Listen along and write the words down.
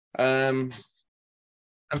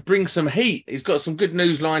and bring some heat. He's got some good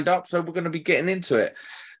news lined up, so we're going to be getting into it.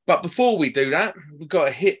 But before we do that, we've got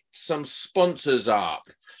to hit some sponsors up.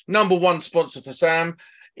 Number one sponsor for Sam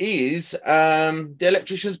is the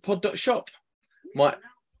Electrician's Pod.shop.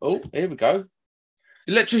 Here we go.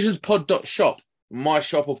 Electrician's Pod.shop. My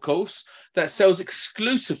shop, of course, that sells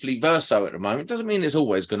exclusively Verso at the moment. Doesn't mean it's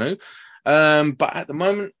always going to. But at the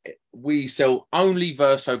moment, we sell only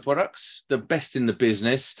Verso products, the best in the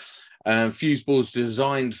business. Fuse boards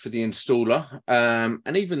designed for the installer,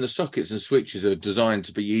 and even the sockets and switches are designed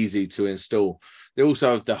to be easy to install. They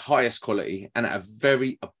also have the highest quality and at a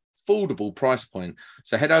very affordable price point.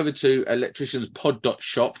 So head over to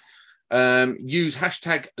electricianspod.shop, use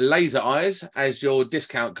hashtag laser eyes as your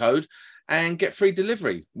discount code and get free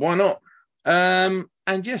delivery. Why not? And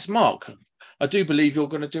yes, Mark, I do believe you're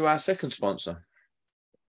going to do our second sponsor.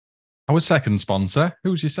 Our second sponsor?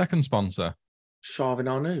 Who's your second sponsor? Sharvin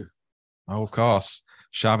Anu. Oh, of course.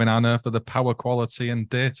 Sharvin Anu for the power quality and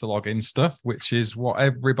data logging stuff, which is what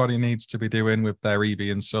everybody needs to be doing with their EV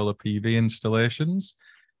and solar PV installations.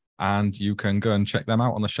 And you can go and check them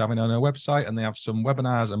out on the Sharvin Anu website. And they have some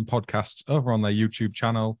webinars and podcasts over on their YouTube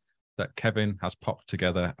channel that Kevin has popped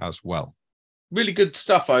together as well. Really good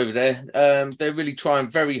stuff over there. They're really trying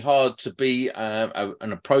very hard to be an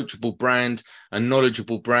approachable brand, a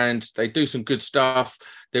knowledgeable brand. They do some good stuff.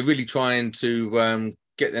 They're really trying to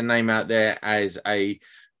get their name out there as a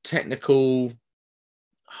technical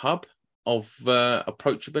hub of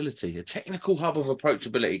approachability. A technical hub of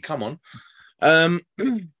approachability. Come on.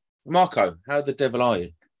 Marco, how the devil are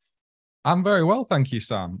you? I'm very well, thank you,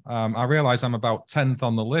 Sam. I realise I'm about 10th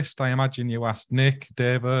on the list. I imagine you asked Nick,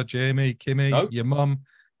 Dava, Jamie, Kimmy, your mum,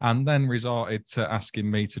 and then resorted to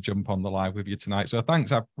asking me to jump on the live with you tonight. So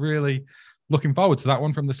thanks. I'm really looking forward to that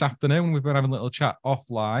one from this afternoon. We've been having a little chat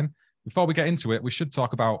offline. Before we get into it, we should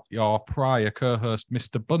talk about your prior co-host,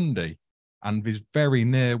 Mr. Bundy, and his very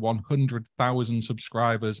near 100,000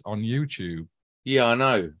 subscribers on YouTube. Yeah, I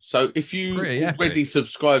know. So if you already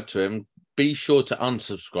subscribe to him, be sure to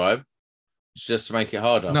unsubscribe. Just to make it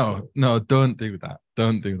harder. No, don't do that.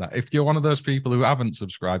 Don't do that. If you're one of those people who haven't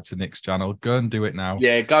subscribed to Nick's channel, go and do it now.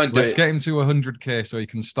 Yeah, go and do it. Let's get him to 100k so he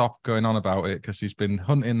can stop going on about it, because he's been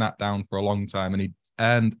hunting that down for a long time and he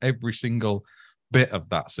earned every single bit of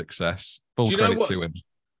that success. Full credit to him. Do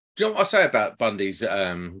you know what I say about Bundy's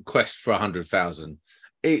quest for 100,000?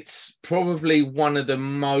 It's probably one of the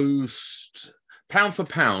most, pound for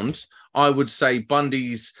pound, I would say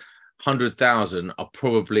Bundy's 100,000 are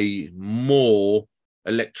probably more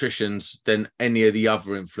electricians than any of the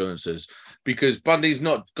other influencers, because Bundy's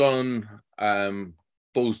not gone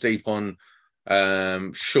balls deep on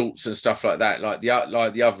shorts and stuff like that, like the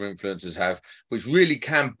other influencers have, which really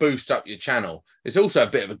can boost up your channel. It's also a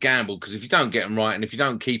bit of a gamble, because if you don't get them right and if you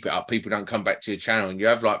don't keep it up, people don't come back to your channel, and you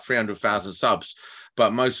have like 300,000 subs,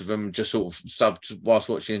 but most of them just sort of subbed whilst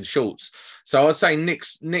watching shorts. So I'd say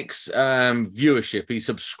Nick's viewership, his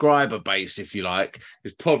subscriber base, if you like,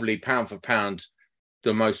 is probably pound for pound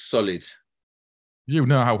the most solid. You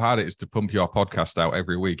know how hard it is to pump your podcast out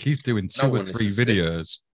every week. He's doing two or three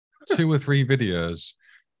videos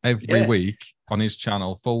every week on his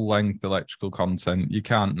channel, full length electrical content. You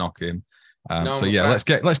can't knock him. Let's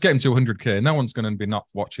get him to 100k. No one's going to be not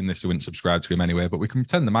watching this who wouldn't subscribe to him anyway, but we can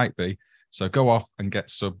pretend they might be. So go off and get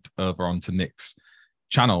subbed over onto Nick's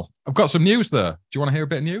channel. I've got some news there. Do you want to hear a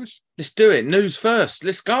bit of news? Let's do it. News first.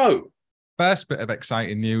 Let's go. First bit of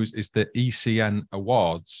exciting news is the ECN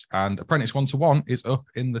Awards, and Apprentice 1-to-1 is up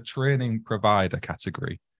in the training provider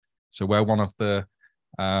category. So we're one of the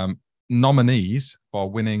nominees for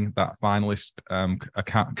winning that finalist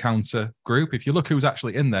counter group. If you look who's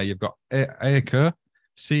actually in there, you've got AECO,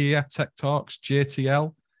 CEF Tech Talks,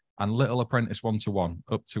 JTL, and Little Apprentice 1-to-1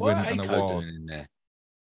 up to win an award. In there?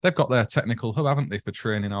 They've got their technical hub, haven't they, for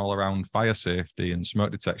training all around fire safety and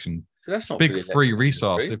smoke detection. That's not big free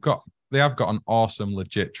resource. They have got an awesome,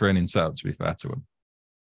 legit training setup, to be fair to them.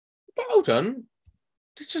 But hold on,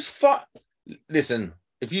 it's just listen.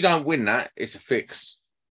 If you don't win that, it's a fix.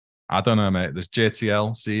 I don't know, mate. There's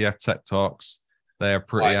JTL, CEF Tech Talks. They're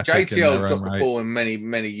pretty epic. JTL dropped the ball in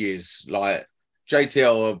many years. Like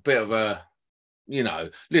JTL are a bit of a,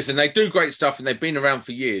 listen, they do great stuff and they've been around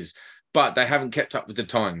for years, but they haven't kept up with the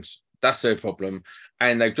times. That's their problem.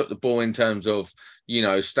 And they've dropped the ball in terms of,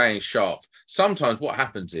 staying sharp. Sometimes what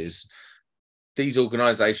happens is these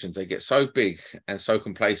organizations, they get so big and so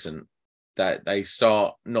complacent that they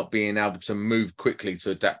start not being able to move quickly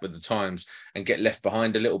to adapt with the times and get left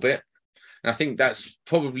behind a little bit. And I think that's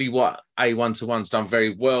probably what A1-to-1's done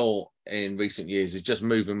very well in recent years, is just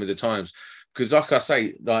moving with the times. Because like I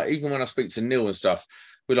say, like even when I speak to Neil and stuff,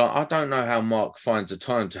 we're like, I don't know how Mark finds the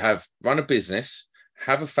time to run a business,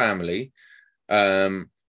 have a family,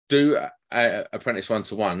 do apprentice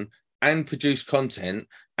 1-to-1, and produce content,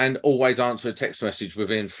 and always answer a text message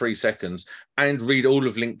within 3 seconds, and read all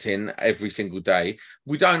of LinkedIn every single day.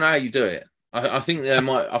 We don't know how you do it. I think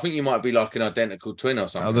you might be like an identical twin or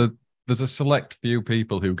something. There's a select few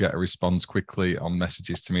people who get a response quickly on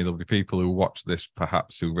messages to me. There'll be people who watch this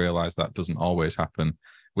perhaps who realize that doesn't always happen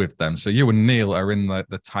with them. So you and Neil are in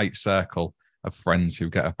the tight circle of friends who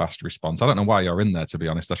get a fast response. I don't know why you're in there, to be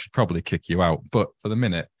honest. I should probably kick you out. But for the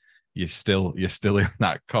minute, you're still in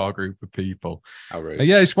that core group of people.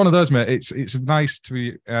 Yeah, it's one of those, mate. It's nice to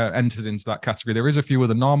be entered into that category. There is a few of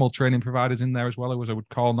the normal training providers in there as well, as I would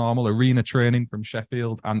call normal. Arena Training from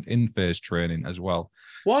Sheffield and In-Phase Training as well.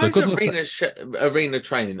 Why is Arena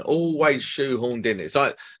Training always shoehorned in? It's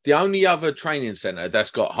like the only other training centre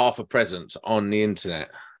that's got half a presence on the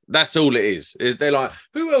internet. That's all it is. They're like,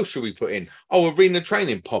 who else should we put in? Oh, Arena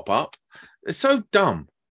Training pop up. It's so dumb.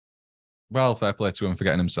 Well, fair play to them for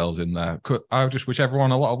getting themselves in there. I just wish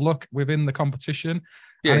everyone a lot of luck within the competition.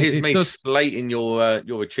 Yeah, here's me slating your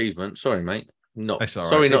achievement. Sorry, mate.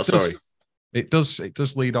 Sorry. It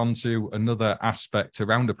does lead on to another aspect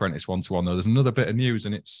around Apprentice 1-to-1, though. There's another bit of news,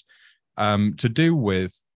 and it's to do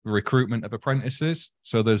with recruitment of apprentices.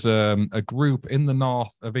 So there's a group in the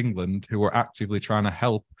north of England who are actively trying to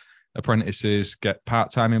help apprentices get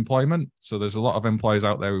part-time employment. So there's a lot of employers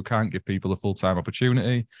out there who can't give people a full-time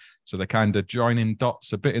opportunity. So they're kind of joining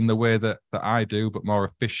dots a bit in the way that I do, but more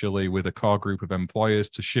officially with a core group of employers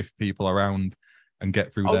to shift people around and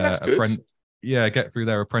get through get through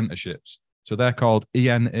their apprenticeships. So they're called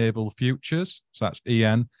Able Futures. So that's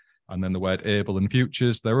EN and then the word able and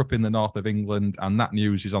futures. They're up in the north of England, and that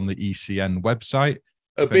news is on the ECN website.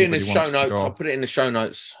 It'll be in the show notes. I'll put it in the show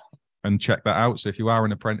notes. And check that out. So if you are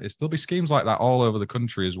an apprentice, there'll be schemes like that all over the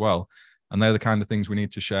country as well. And they're the kind of things we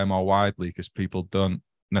need to share more widely because people don't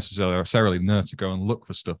necessarily know to go and look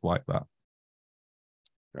for stuff like that.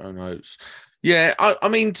 Show notes. Yeah, I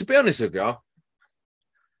mean, to be honest with you,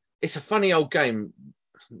 it's a funny old game,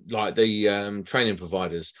 like the training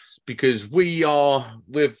providers, because we're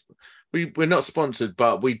not sponsored,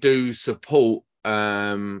 but we do support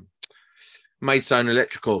Maidstone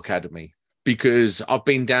Electrical Academy, because I've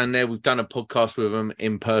been down there. We've done a podcast with them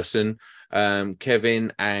in person.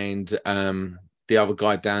 Kevin and the other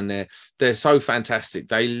guy down there, they're so fantastic.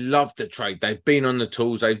 They love the trade. They've been on the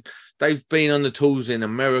tools. They've been on the tools in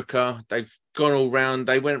America. They've gone all around.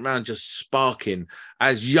 They went around just sparking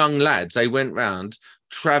as young lads. They went around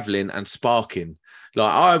traveling and sparking.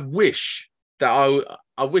 Like, I wish that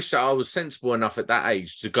I was sensible enough at that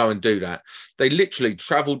age to go and do that. They literally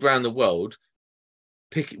traveled around the world,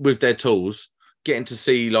 with their tools, getting to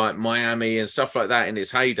see like Miami and stuff like that in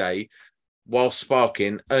its heyday, while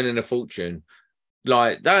sparking, earning a fortune.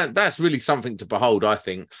 Like that's really something to behold, I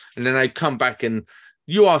think. And then they've come back, and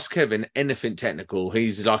you ask Kevin anything technical,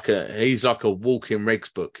 he's like a walking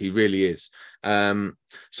regs book. He really is.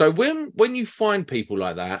 So when you find people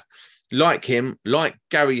like that, like him, like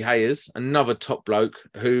Gary Hayes, another top bloke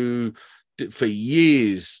who for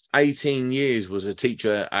years, 18 years, was a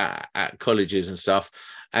teacher at colleges and stuff,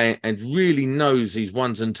 and really knows these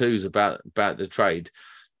ones and twos about the trade.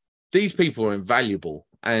 These people are invaluable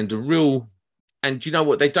and and you know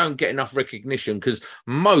what? They don't get enough recognition because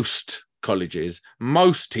most colleges,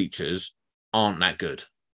 most teachers aren't that good.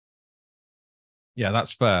 Yeah,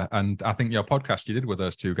 that's fair. And I think your podcast you did with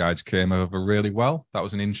those two guys came over really well. That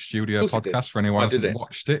was an in-studio podcast. For anyone who hasn't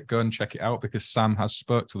watched it, go and check it out, because Sam has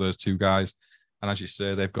spoke to those two guys. And as you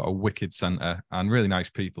say, they've got a wicked centre and really nice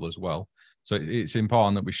people as well. So it's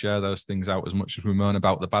important that we share those things out. As much as we moan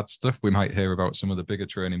about the bad stuff, we might hear about some of the bigger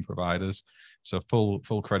training providers. So full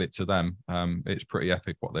credit to them. It's pretty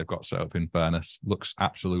epic what they've got set up, in fairness. Looks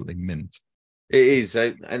absolutely mint. It is.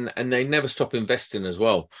 And they never stop investing as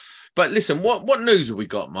well. But listen, what news have we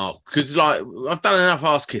got, Mark? Because like I've done enough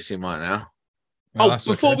ass kissing right now.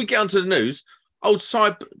 Before we get onto the news, I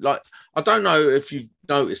don't know if you've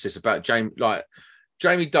noticed this about Jamie. Like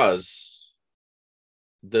Jamie does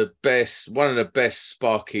one of the best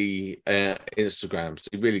Sparky Instagrams.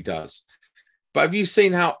 He really does. But have you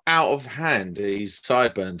seen how out of hand his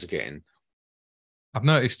sideburns are getting? I've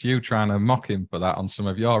noticed you trying to mock him for that on some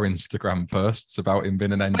of your Instagram posts about him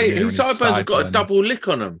being an engineer. His sideburns have got a double lick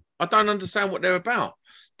on them. I don't understand what they're about.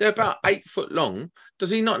 They're about 8 foot long.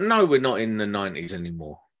 Does he not know we're not in the 90s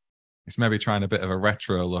anymore? He's maybe trying a bit of a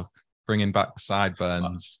retro look, bringing back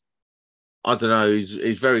sideburns. I don't know.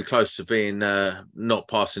 He's very close to being not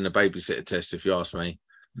passing the babysitter test, if you ask me.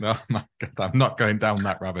 No, my God, I'm not going down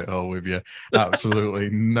that rabbit hole with you. Absolutely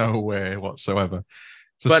no way whatsoever.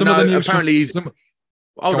 So but some no, of the news apparently he's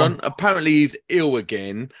hold Go on. Apparently he's ill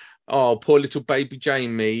again. Oh, poor little baby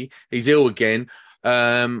Jamie. He's ill again.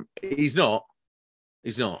 He's not.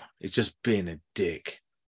 He's not. He's just being a dick.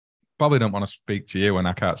 Probably don't want to speak to you, and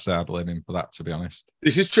I can't say I blame him for that, to be honest.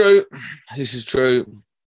 This is true. This is true.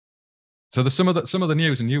 So there's some of the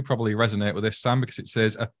news, and you probably resonate with this, Sam, because it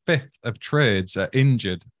says a fifth of trades are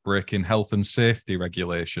injured breaking health and safety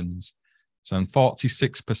regulations. So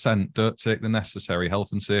 46% don't take the necessary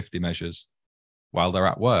health and safety measures while they're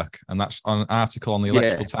at work. And that's on an article on the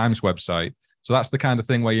Electrical Times website. So that's the kind of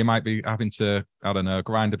thing where you might be having to, I don't know,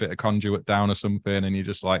 grind a bit of conduit down or something, and you're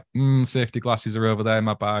just like, safety glasses are over there in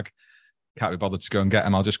my bag. Can't be bothered to go and get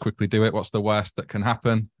them. I'll just quickly do it. What's the worst that can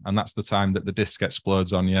happen? And that's the time that the disc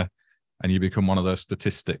explodes on you and you become one of those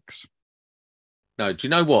statistics. No, do you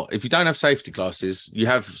know what? If you don't have safety glasses, you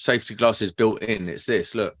have safety glasses built in. It's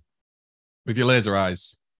this, look. With your laser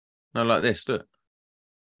eyes. No, like this, look.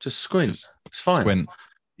 Just squint. It's fine. Squint.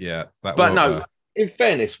 Yeah. But no, in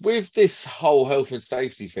fairness, with this whole health and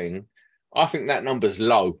safety thing, I think that number's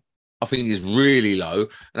low. I think it's really low.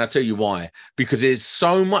 And I'll tell you why. Because there's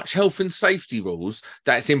so much health and safety rules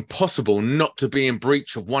that it's impossible not to be in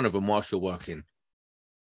breach of one of them whilst you're working.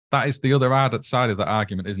 That is the other side of that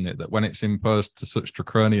argument, isn't it? That when it's imposed to such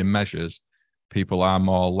draconian measures, people are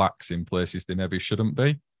more lax in places they maybe shouldn't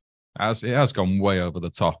be. As it has gone way over the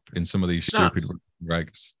top in some of these stupid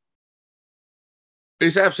regs.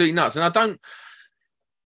 It's absolutely nuts. And I don't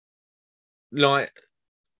like,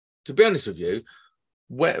 to be honest with you,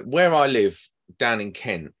 where I live down in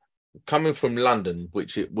Kent, coming from London,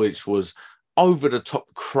 which was over the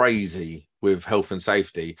top crazy with health and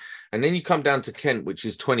safety, and then you come down to Kent, which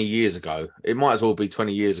is 20 years ago. It might as well be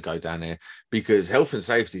 20 years ago down here, because health and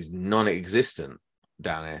safety is non-existent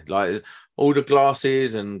down here. Like all the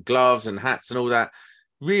glasses and gloves and hats and all that,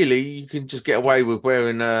 really you can just get away with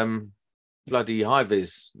wearing bloody high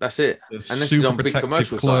vis. That's it. And this is on big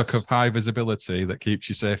commercial cloak sites of high visibility that keeps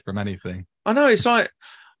you safe from anything. I know. It's like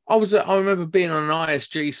I remember being on an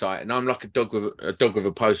ISG site, and I'm like a dog with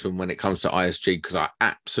a postman when it comes to ISG, because I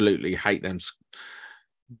absolutely hate them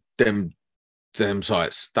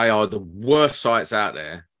sites. They are the worst sites out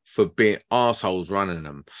there for being arseholes running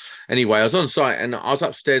them. Anyway, I was on site and I was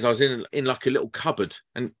upstairs. I was in like a little cupboard,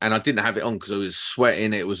 and I didn't have it on because I was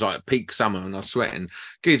sweating. It was like peak summer and I was sweating.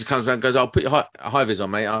 Geezer comes around and goes, "I'll put your high vis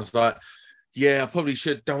on, mate." I was like, "Yeah, I probably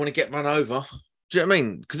should. Don't want to get run over." Do you know what I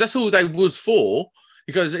mean? Because that's all they was for.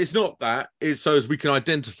 Because it's not that. It's so as we can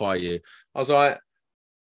identify you. I was like,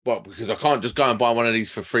 well, because I can't just go and buy one of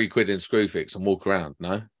these for £3 in Screwfix and walk around.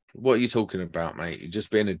 No? What are you talking about, mate? You're just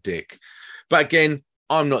being a dick. But again,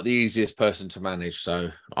 I'm not the easiest person to manage, so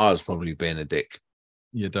I was probably being a dick.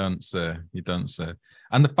 You don't say. You don't say.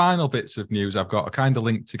 And the final bits of news I've got are kind of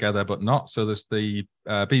linked together, but not. So there's the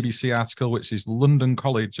BBC article, which is London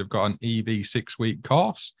College have got an EV 6-week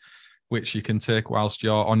course, which you can take whilst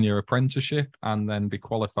you're on your apprenticeship and then be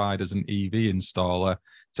qualified as an EV installer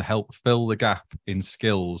to help fill the gap in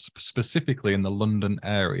skills, specifically in the London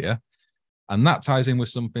area. And that ties in with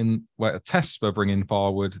something where Tesla are bringing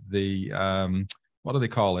forward the, what do they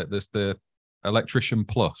call it? There's the Electrician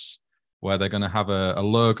Plus, where they're going to have a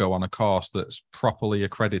logo on a course that's properly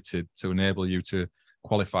accredited to enable you to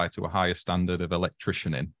qualify to a higher standard of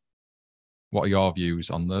electricianing. What are your views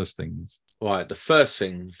on those things? Right, first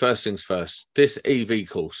things first. This EV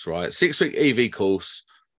course, right? 6-week EV course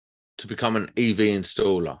to become an EV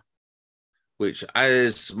installer, which,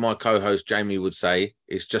 as my co-host Jamie would say,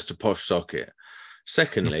 is just a posh socket.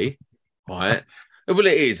 Secondly, right? Well,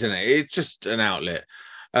 it is, isn't it? It's just an outlet.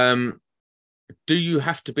 Do you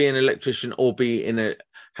have to be an electrician or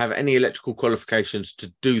have any electrical qualifications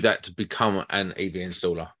to do that, to become an EV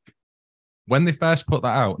installer? When they first put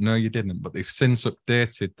that out, no, you didn't, but they've since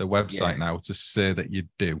updated the website now to say that you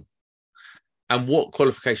do. And what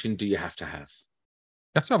qualification do you have to have?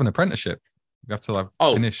 You have to have an apprenticeship. You have to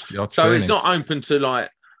have finished your training. So it's not open to like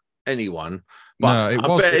anyone. But no,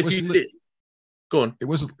 it was. Go on.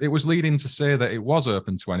 It was leading to say that it was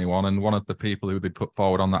open to anyone, and one of the people who they put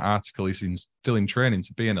forward on that article is still in training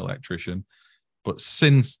to be an electrician. But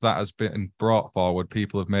since that has been brought forward,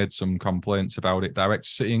 people have made some complaints about it direct to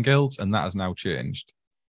City and Guilds, and that has now changed.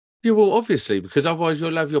 Yeah, well, obviously, because otherwise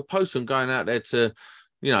you'll have your postman going out there to,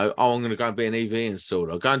 I'm going to go and be an EV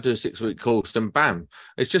installer. Go and do a 6-week course, and bam,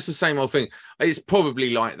 it's just the same old thing. It's probably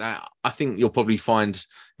like that. I think you'll probably find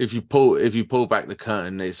if you pull back the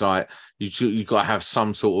curtain, it's like you've got to have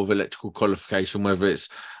some sort of electrical qualification, whether it's,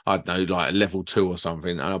 I don't know, like a level 2 or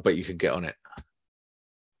something. And I bet you can get on it.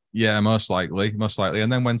 Yeah, most likely.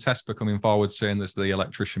 And then when tests are coming forward saying there's the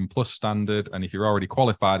electrician plus standard, and if you're already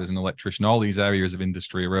qualified as an electrician, all these areas of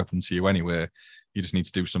industry are open to you anyway. You just need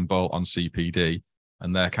to do some bolt on CPD.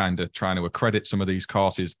 And they're kind of trying to accredit some of these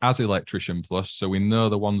courses as electrician plus. So we know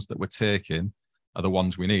the ones that we're taking are the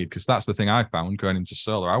ones we need. Because that's the thing I found going into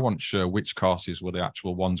solar. I wasn't sure which courses were the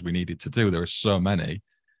actual ones we needed to do. There are so many.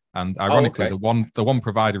 And ironically, okay. the one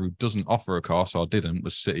provider who doesn't offer a course or didn't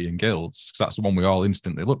was City and Guilds, because that's the one we all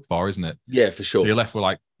instantly look for, isn't it? Yeah, for So sure. you're left with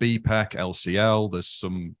like BPEC, LCL. There's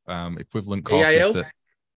some equivalent courses EAL? that,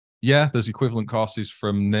 yeah, there's equivalent courses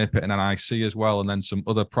from NAPIT and NIC as well, and then some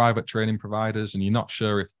other private training providers. And you're not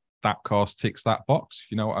sure if that course ticks that box,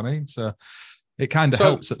 if you know what I mean? So it kind of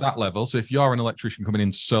helps at that level. So if you're an electrician coming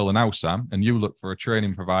into solar now, Sam, and you look for a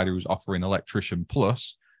training provider who's offering electrician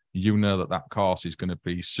plus, you know that that course is going to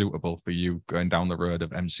be suitable for you going down the road of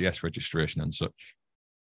MCS registration and such.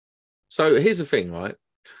 So here's the thing, right?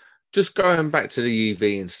 Just going back to the EV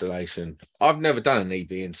installation, I've never done an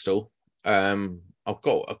EV install. I've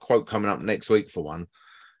got a quote coming up next week for one.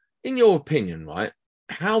 In your opinion, right,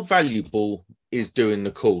 how valuable is doing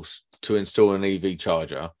the course to install an EV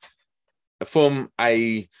charger from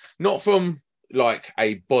not from like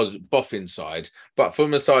a boffin side, but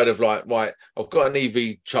from the side of like, right, I've got an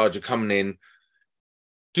EV charger coming in.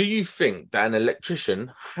 Do you think that an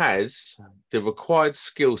electrician has the required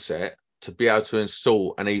skill set to be able to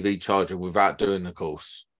install an EV charger without doing the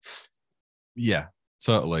course? Yeah,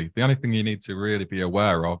 totally. The only thing you need to really be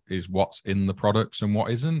aware of is what's in the products and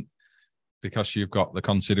what isn't, because you've got the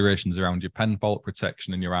considerations around your pen fault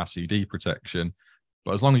protection and your RCD protection.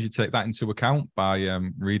 But as long as you take that into account by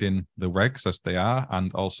reading the regs as they are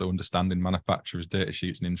and also understanding manufacturers' data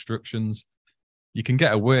sheets and instructions, you can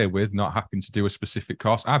get away with not having to do a specific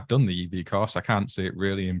course. I've done the EV course. I can't say it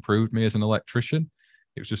really improved me as an electrician.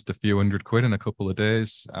 It was just a few £100 in a couple of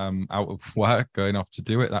days out of work going off to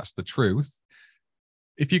do it. That's the truth.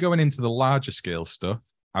 If you're going into the larger scale stuff,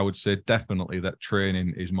 I would say definitely that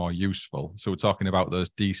training is more useful. So we're talking about those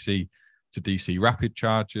DC to DC rapid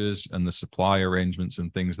chargers and the supply arrangements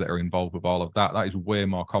and things that are involved with all of that. That is way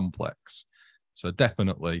more complex. So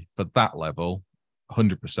definitely for that level,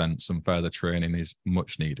 100% some further training is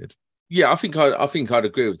much needed. Yeah, I think I'd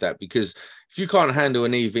agree with that, because if you can't handle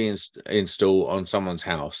an EV install on someone's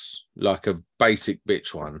house, like a basic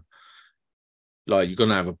bitch one, like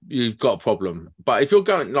you've got a problem. But if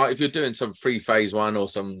you're doing some 3-phase one or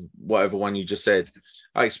some whatever one you just said,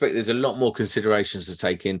 I expect there's a lot more considerations to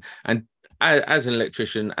take in. And as an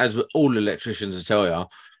electrician, as all electricians will tell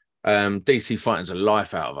you, DC frighten's the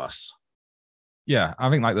life out of us. Yeah, I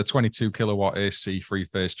think like the 22 kilowatt AC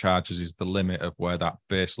 3-phase chargers is the limit of where that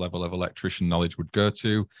base level of electrician knowledge would go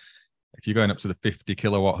to. If you're going up to the 50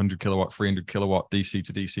 kilowatt, 100 kilowatt, 300 kilowatt DC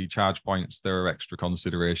to DC charge points, there are extra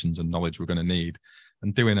considerations and knowledge we're going to need.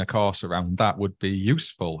 And doing a course around that would be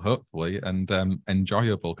useful, hopefully, and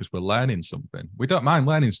enjoyable, because we're learning something. We don't mind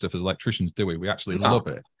learning stuff as electricians, do we? We actually love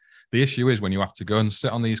it. The issue is when you have to go and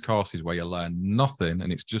sit on these courses where you learn nothing and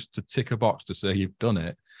it's just to tick a box to say you've done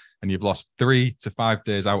it, and you've lost 3 to 5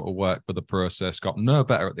 days out of work for the process, got no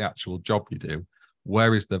better at the actual job you do.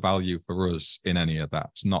 Where is the value for us in any of that?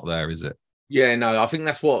 It's not there, is it? Yeah, no, I think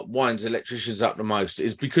that's what winds electricians up the most,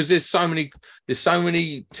 is because there's so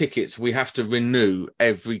many tickets we have to renew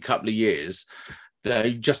every couple of years that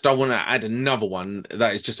you just don't want to add another one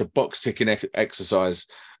that is just a box ticking exercise.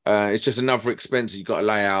 It's just another expense you've got to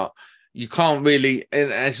lay out. You can't really,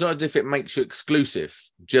 and it's not as if it makes you exclusive.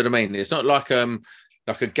 Do you know what I mean? It's not like a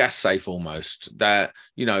gas safe almost, that,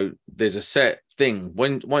 you know, there's a set thing.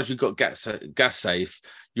 Once you've got gas safe,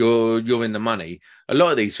 you're in the money. A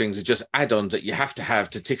lot of these things are just add-ons that you have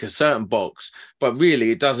to tick a certain box, but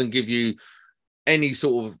really it doesn't give you any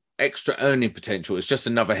sort of extra earning potential. It's just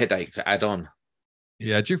another headache to add on.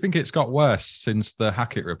 Yeah, do you think it's got worse since the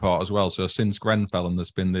Hackett report as well? So since Grenfell, and there's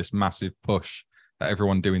been this massive push at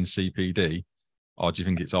everyone doing CPD, or do you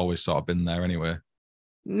think it's always sort of been there anyway?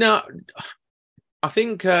 No, I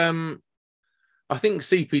think CPD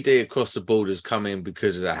across the board has come in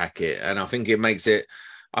because of the Hackett, and I think it makes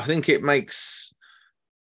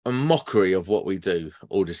a mockery of what we do,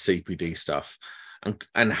 all this CPD stuff,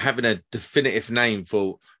 and having a definitive name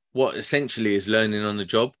for what essentially is learning on the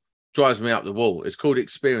job drives me up the wall. It's called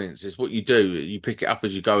experience. It's what you do. You pick it up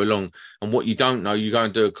as you go along, and what you don't know, you go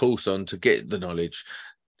and do a course on to get the knowledge.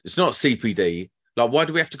 It's not CPD. Like, why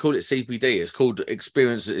do we have to call it CPD? It's called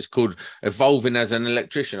experience. It's called evolving as an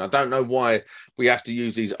electrician. I don't know why we have to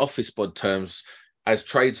use these office bod terms as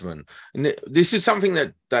tradesmen. And this is something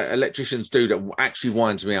that electricians do that actually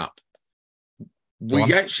winds me up.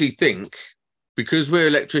 We actually think, because we're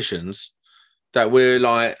electricians, that we're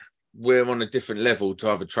like we're on a different level to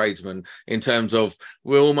other tradesmen in terms of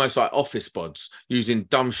we're almost like office bods using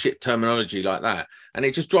dumb shit terminology like that. And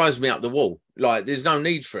it just drives me up the wall. Like, there's no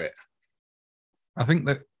need for it. I think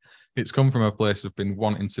that it's come from a place of been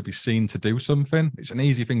wanting to be seen to do something. It's an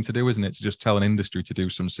easy thing to do, isn't it? To just tell an industry to do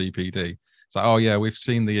some CPD. It's like, oh yeah, we've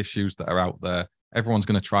seen the issues that are out there. Everyone's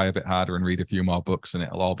going to try a bit harder and read a few more books and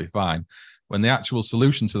it'll all be fine. When the actual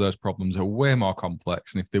solution to those problems are way more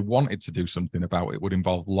complex. And if they wanted to do something about it, would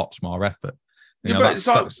involve lots more effort. You know,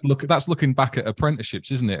 that's looking back at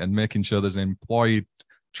apprenticeships, isn't it? And making sure there's employed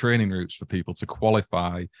training routes for people to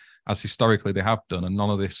qualify as historically they have done, and none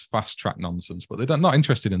of this fast track nonsense. But they're not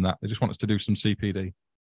interested in that. They just want us to do some CPD.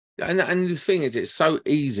 And the thing is, it's so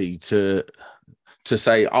easy to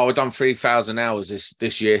say, oh, I've done 3,000 hours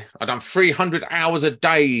this year. I've done 300 hours a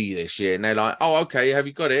day this year. And they're like, oh, okay, have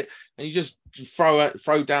you got it? And you just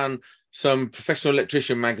throw down some professional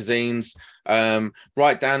electrician magazines,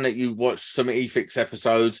 write down that you watched some eFix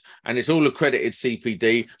episodes, and it's all accredited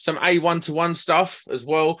CPD, some A1-to-1 stuff as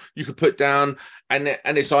well you could put down. And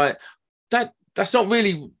it's like, that's not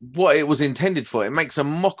really what it was intended for. It makes a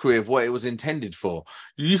mockery of what it was intended for.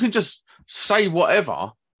 You can just say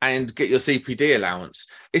whatever and get your CPD allowance.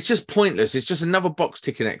 It's just pointless. It's just another box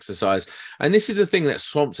ticking exercise. And this is the thing that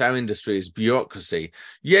swamps our industry, is bureaucracy.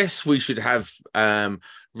 Yes, we should have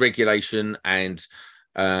regulation and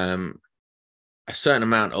a certain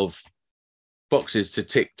amount of boxes to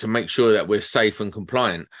tick to make sure that we're safe and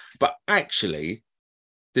compliant. But actually,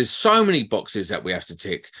 there's so many boxes that we have to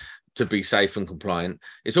tick to be safe and compliant.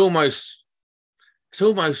 It's almost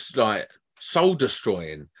like soul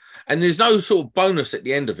destroying. And there's no sort of bonus at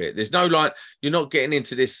the end of it. There's no, like, you're not getting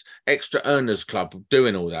into this extra earners club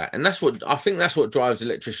doing all that. And that's what drives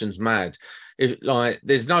electricians mad. If, like,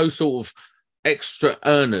 there's no sort of extra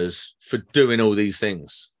earners for doing all these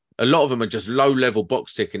things. A lot of them are just low level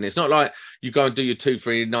box ticking. It's not like you go and do your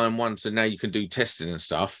 2391, so now you can do testing and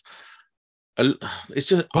stuff. It's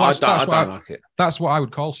just, I don't like it. That's what I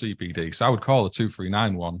would call CPD. So I would call a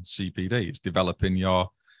 2391 CPD. It's developing your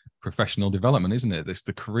professional development, isn't it? It's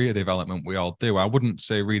the career development we all do. I wouldn't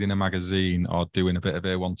say reading a magazine or doing a bit of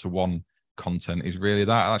A1-to-1 content is really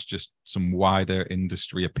that. That's just some wider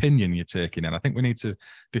industry opinion you're taking in. I think we need to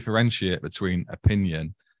differentiate between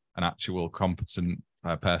opinion and actual competent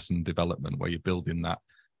person development, where you're building that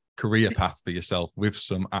career path for yourself with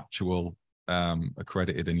some actual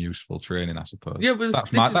accredited and useful training, I suppose. Yeah, but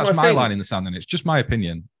that's my line in the sand, and it's just my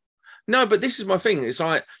opinion. No, but this is my thing. It's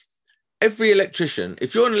like, every electrician,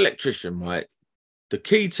 if you're an electrician, right, the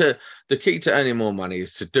key to earning more money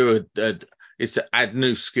is to add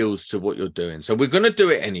new skills to what you're doing. So we're going to do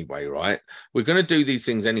it anyway, right? We're going to do these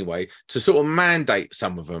things anyway. To sort of mandate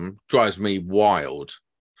some of them drives me wild.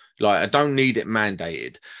 Like, I don't need it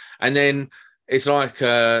mandated. And then it's like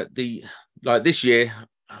this year,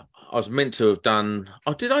 I was meant to have done.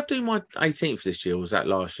 Oh, did I do my 18th this year? Or was that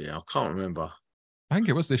last year? I can't remember. I think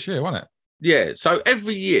it was this year, wasn't it? Yeah, so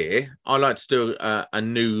every year I like to do a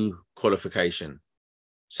new qualification.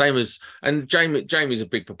 Same as, and Jamie's a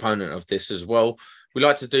big proponent of this as well. We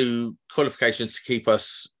like to do qualifications to keep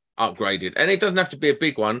us upgraded. And it doesn't have to be a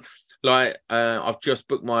big one. Like, I've just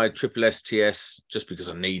booked my triple STS just because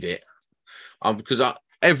I need it. Because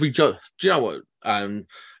every job, do you know what?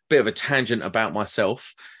 Bit of a tangent about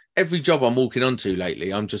myself. Every job I'm walking onto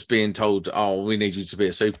lately, I'm just being told, oh, we need you to be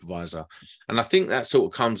a supervisor. And I think that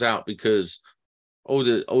sort of comes out because all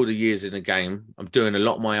the years in the game, I'm doing a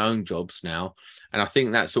lot of my own jobs now. And I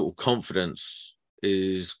think that sort of confidence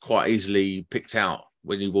is quite easily picked out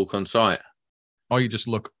when you walk on site. Or you just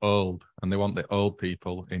look old and they want the old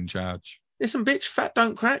people in charge. Listen, bitch, fat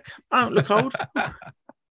don't crack. I don't look old.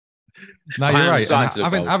 No, you're right.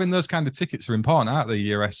 Having those kind of tickets are important, aren't they?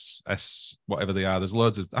 Your S, whatever they are. There's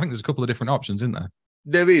loads of, I think there's a couple of different options, isn't there?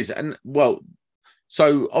 There is. And well,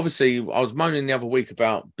 so obviously I was moaning the other week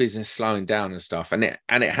about business slowing down and stuff. And it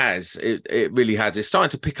really has. It's starting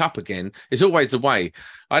to pick up again. It's always the way.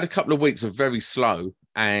 I had a couple of weeks of very slow.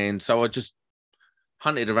 And so I just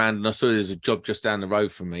hunted around and I saw there's a job just down the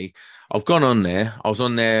road from me. I've gone on there. I was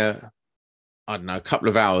on there, I don't know, a couple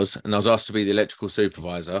of hours, and I was asked to be the electrical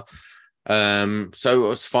supervisor. So it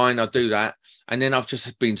was fine. I'll do that. And then I've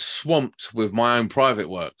just been swamped with my own private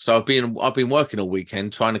work. So I've been working all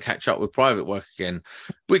weekend trying to catch up with private work again,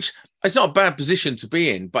 which it's not a bad position to be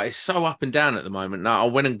in, but it's so up and down at the moment. Now I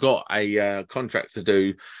went and got a contract to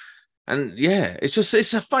do. And yeah, it's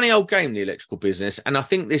a funny old game, the electrical business. And I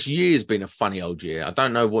think this year's been a funny old year. I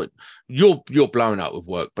don't know what you're blowing up with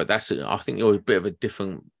work, but I think you're a bit of a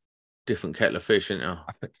different different kettle of fish, isn't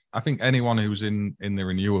it? I think anyone who's in the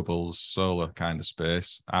renewables, solar kind of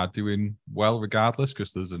space are doing well regardless,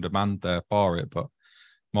 because there's a demand there for it. But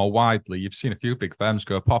more widely, you've seen a few big firms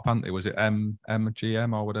go pop, haven't they? Was it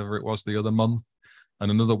MGM or whatever it was the other month?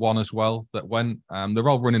 And another one as well that went. They're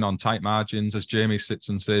all running on tight margins, as Jamie sits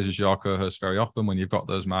and says as your co-host very often. When you've got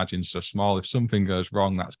those margins so small, if something goes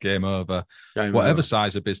wrong, that's game over. Whatever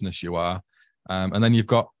size of business you are, and then you've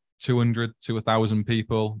got 200 to 1,000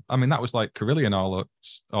 people. I mean, that was like Carillion all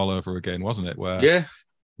over again, wasn't it? Where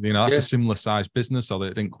that's a similar sized business, although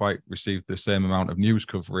it didn't quite receive the same amount of news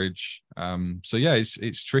coverage. So yeah,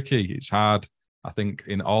 it's tricky. It's hard. I think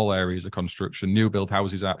in all areas of construction, new build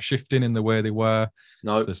houses are shifting in the way they were.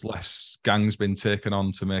 No, there's less gangs been taken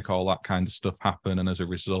on to make all that kind of stuff happen, and as a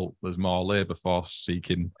result, there's more labour force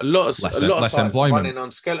seeking a lot of sites employment. running on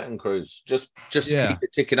skeleton crews, just to keep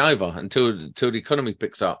it ticking over until the economy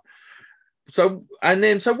picks up. So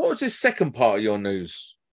what was this second part of your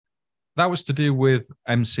news? That was to do with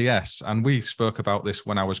MCS, and we spoke about this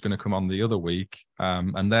when I was going to come on the other week,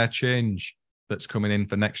 and their change that's coming in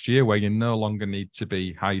for next year, where you no longer need to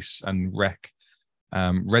be HICE and REC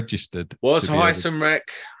registered. What's HICE and REC?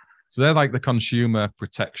 So they're like the consumer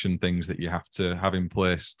protection things that you have to have in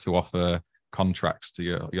place to offer contracts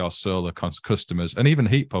to your solar customers, and even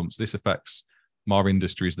heat pumps. This affects more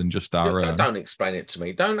industries than just our own. Don't explain it to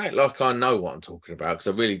me. Don't act like I know what I'm talking about, because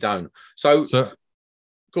I really don't. So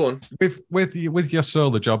go on. With your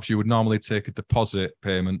solar jobs, you would normally take a deposit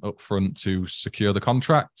payment up front to secure the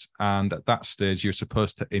contract. And at that stage, you're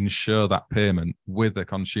supposed to insure that payment with a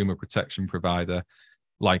consumer protection provider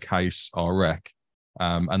like HICE or REC.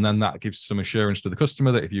 And then that gives some assurance to the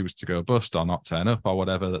customer that if you was to go bust or not turn up or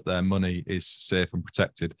whatever, that their money is safe and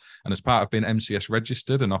protected. And as part of being MCS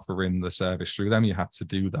registered and offering the service through them, you had to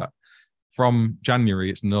do that. From January,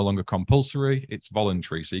 it's no longer compulsory, it's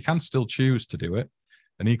voluntary. So you can still choose to do it.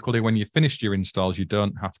 And equally, when you've finished your installs, you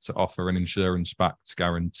don't have to offer an insurance-backed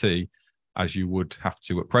guarantee as you would have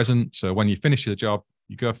to at present. So when you finish the job,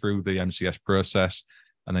 you go through the MCS process,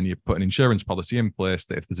 and then you put an insurance policy in place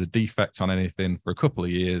that if there's a defect on anything for a couple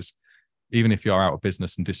of years, even if you're out of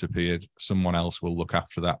business and disappeared, someone else will look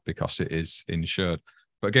after that because it is insured.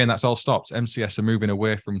 But again, that's all stopped. MCS are moving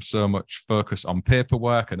away from so much focus on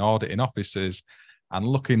paperwork and auditing offices and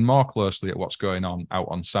looking more closely at what's going on out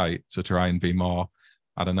on site to try and be more,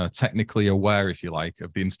 I don't know, technically aware, if you like,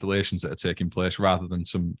 of the installations that are taking place rather than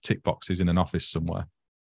some tick boxes in an office somewhere.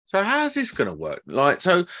 So how's this going to work?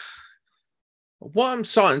 So what I'm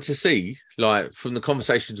starting to see, like from the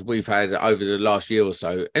conversations we've had over the last year or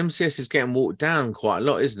so, MCS is getting walked down quite a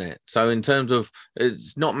lot, isn't it? So in terms of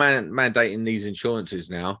it's not mandating these insurances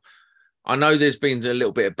now. I know there's been a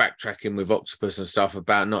little bit of backtracking with Octopus and stuff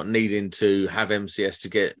about not needing to have MCS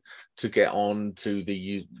to get on to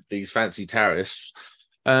these fancy tariffs.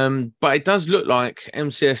 But it does look like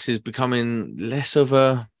MCS is becoming less of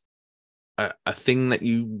a thing that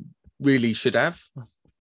you really should have.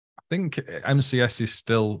 I think MCS is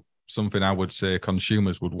still something I would say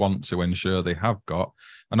consumers would want to ensure they have got.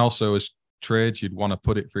 And also as trades, you'd want to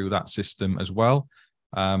put it through that system as well.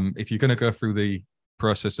 If you're going to go through the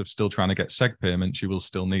process of still trying to get SEG payments, you will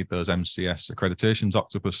still need those MCS accreditations.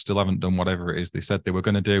 Octopus still haven't done whatever it is they said they were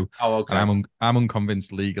going to do. Oh, okay. And I'm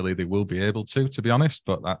unconvinced legally they will be able to be honest,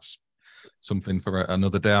 but that's something for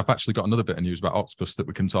another day. I've actually got another bit of news about Octopus that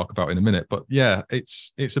we can talk about in a minute. But yeah,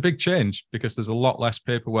 it's a big change because there's a lot less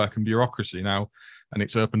paperwork and bureaucracy now, and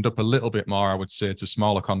it's opened up a little bit more, I would say, to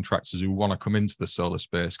smaller contractors who want to come into the solar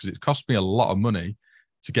space, because it's cost me a lot of money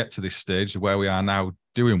to get to this stage where we are now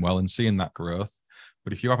doing well and seeing that growth.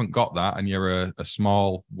 But if you haven't got that and you're a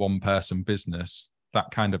small one-person business, that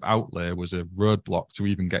kind of outlay was a roadblock to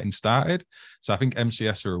even getting started. So I think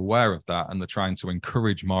MCS are aware of that, and they're trying to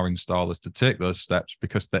encourage more installers to take those steps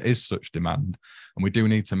because there is such demand, and we do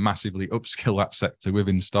need to massively upskill that sector with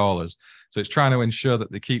installers. So it's trying to ensure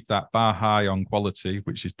that they keep that bar high on quality,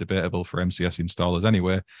 which is debatable for MCS installers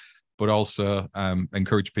anyway, but also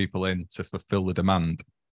encourage people in to fulfill the demand.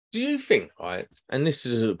 Do you think, right, and this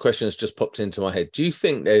is a question that's just popped into my head, do you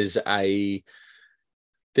think there's a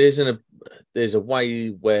way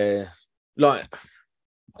where, like,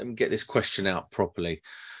 let me get this question out properly.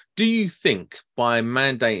 Do you think by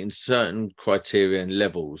mandating certain criteria and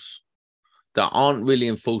levels that aren't really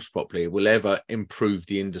enforced properly will ever improve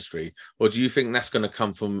the industry? Or do you think that's going to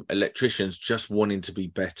come from electricians just wanting to be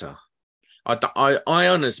better? I'll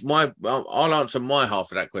answer my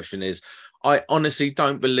half of that question is, I honestly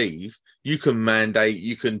don't believe you can mandate,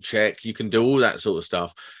 you can check, you can do all that sort of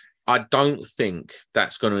stuff. I don't think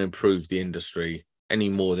that's going to improve the industry any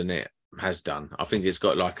more than it has done. I think it's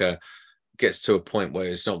got like a gets to a point where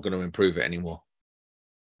it's not going to improve it anymore.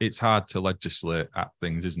 It's hard to legislate at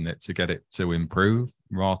things, isn't it, to get it to improve,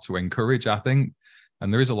 more to encourage, I think.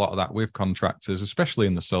 And there is a lot of that with contractors, especially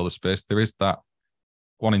in the solar space. There is that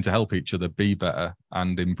wanting to help each other be better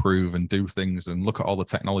and improve and do things and look at all the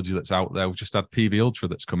technology that's out there. We've just had PV Ultra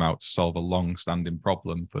that's come out to solve a long-standing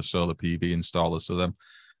problem for solar PV installers. So the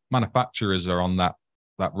manufacturers are on that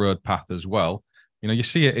road path as well. You know, you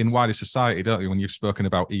see it in wider society, don't you, when you've spoken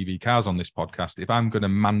about EV cars on this podcast. If I'm going to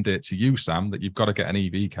mandate to you, Sam, that you've got to get an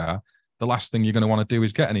EV car, the last thing you're going to want to do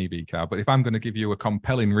is get an EV car. But if I'm going to give you a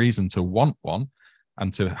compelling reason to want one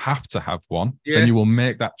and to have one, then you will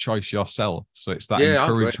make that choice yourself. So it's that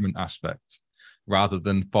encouragement aspect rather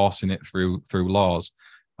than forcing it through laws.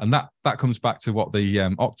 And that comes back to what the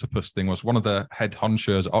Octopus thing was. One of the head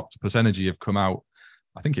honchos at Octopus Energy have come out,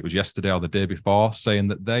 I think it was yesterday or the day before, saying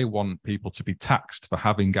that they want people to be taxed for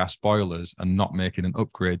having gas boilers and not making an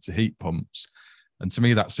upgrade to heat pumps. And to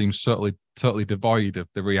me, that seems totally devoid of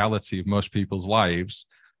the reality of most people's lives,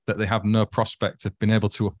 that they have no prospect of being able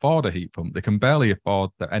to afford a heat pump. They can barely afford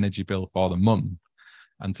their energy bill for the month.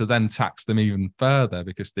 And to then tax them even further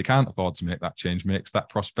because they can't afford to make that change makes that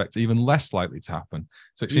prospect even less likely to happen.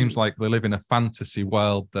 So it seems like they live in a fantasy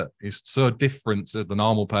world that is so different to the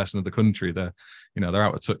normal person of the country. They're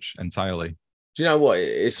out of touch entirely. Do you know what?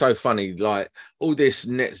 It's so funny, like all this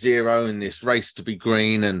net zero and this race to be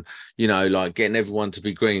green and, like getting everyone to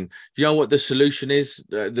be green. You know what the solution is?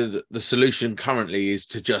 The solution currently is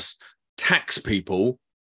to just tax people.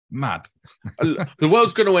 Mad. The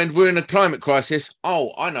world's going to end. We're in a climate crisis.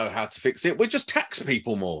 Oh, I know how to fix it. We just tax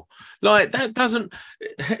people more. Like that doesn't,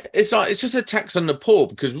 it's just a tax on the poor,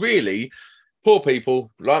 because really poor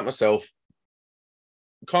people like myself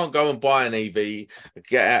can't go and buy an EV,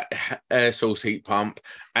 get an air source heat pump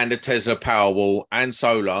and a Tesla Powerwall and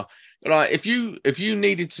solar. Like if you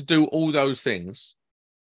needed to do all those things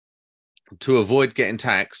to avoid getting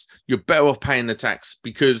taxed, you're better off paying the tax,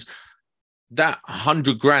 because that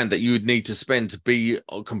 100 grand that you would need to spend to be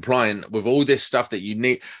compliant with all this stuff that you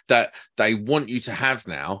need, that they want you to have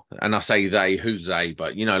now. And I say they, who's they?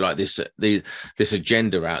 But like this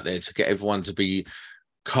agenda out there to get everyone to be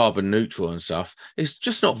carbon neutral and stuff, it's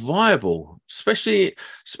just not viable, especially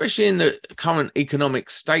in the current economic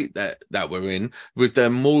state that we're in with the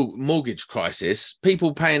mortgage crisis.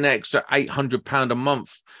 People paying an extra £800 a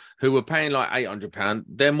month, who were paying like £800,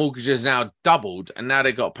 their mortgage has now doubled and now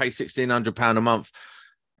they've got to pay £1,600 a month.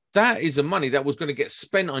 That is the money that was going to get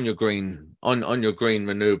spent on your green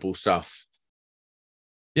renewable stuff.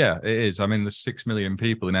 Yeah, it is. I mean, there's 6 million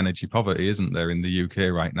people in energy poverty, isn't there, in the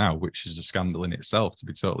UK right now, which is a scandal in itself, to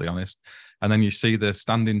be totally honest. And then you see the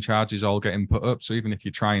standing charges all getting put up. So even if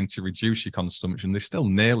you're trying to reduce your consumption, they're still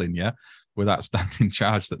nailing you with that standing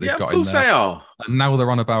charge that they've got in there. Of course they are. And now they're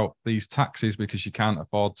on about these taxes because you can't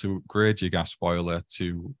afford to upgrade your gas boiler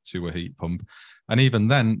to a heat pump. And even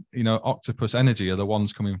then, Octopus Energy are the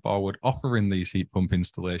ones coming forward offering these heat pump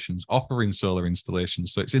installations, offering solar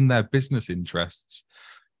installations. So it's in their business interests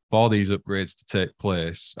for these upgrades to take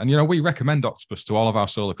place. And, we recommend Octopus to all of our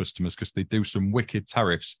solar customers because they do some wicked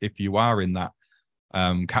tariffs if you are in that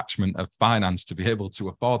catchment of finance to be able to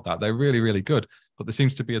afford that. They're really, really good. But there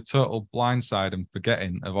seems to be a total blindside and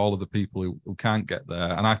forgetting of all of the people who can't get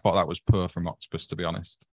there. And I thought that was poor from Octopus, to be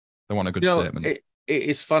honest. They want a good statement. It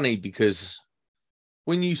is funny because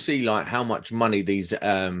when you see like how much money these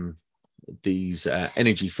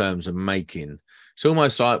energy firms are making, it's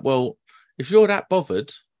almost like, well, if you're that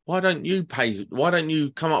bothered, why don't you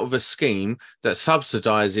come up with a scheme that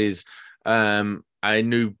subsidizes a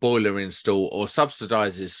new boiler install or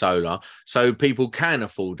subsidizes solar so people can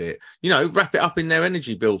afford it? Wrap it up in their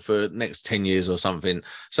energy bill for the next 10 years or something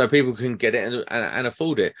so people can get it and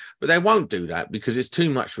afford it. But they won't do that because it's too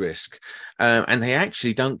much risk. And they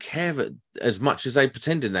actually don't care as much as they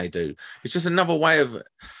pretending they do. It's just another way of...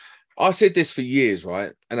 I said this for years,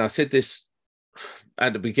 right? And I said this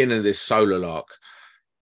at the beginning of this solar lark.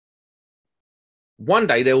 One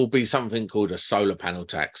day there will be something called a solar panel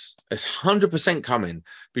tax. It's 100% coming,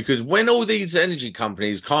 because when all these energy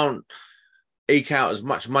companies can't eke out as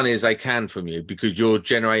much money as they can from you because you're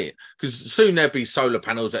generating, because soon there'll be solar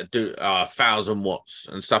panels that do 1,000 watts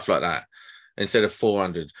and stuff like that instead of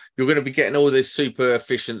 400. You're going to be getting all this super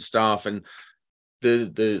efficient stuff, and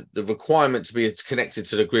the requirement to be connected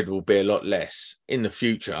to the grid will be a lot less in the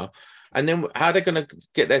future. And then how are they going to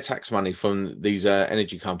get their tax money from these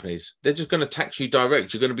energy companies? They're just going to tax you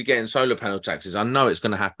direct. You're going to be getting solar panel taxes. I know it's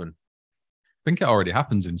going to happen. I think it already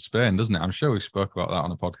happens in Spain, doesn't it? I'm sure we spoke about that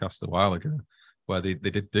on a podcast a while ago, where they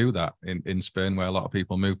did do that in Spain, where a lot of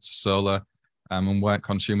people moved to solar. and weren't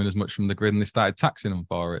consuming as much from the grid, and they started taxing them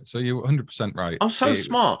for it. So you're 100% right. I'm so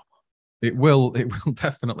smart. It will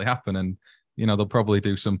definitely happen, and they'll probably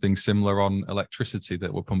do something similar on electricity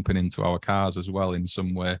that we're pumping into our cars as well in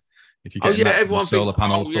some way. If you get everyone solar thinks,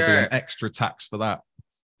 panels, there'll be an extra tax for that.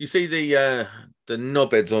 You see the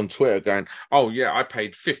knobheads on Twitter going, "Oh yeah, I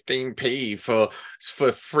paid 15p for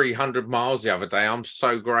 300 miles the other day. I'm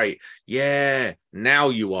so great." Yeah, now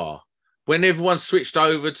you are. When everyone switched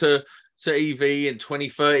over to EV in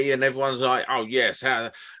 2030, and everyone's like, "Oh yes,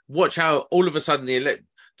 watch how all of a sudden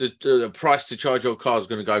the price to charge your car is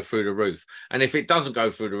going to go through the roof." And if it doesn't go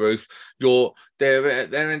through the roof,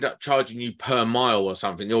 they end up charging you per mile or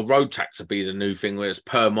something. Your road tax will be the new thing where it's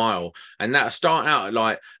per mile, and that'll start out at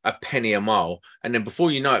like a penny a mile, and then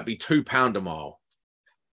before you know it, be £2 a mile.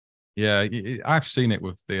 Yeah, I've seen it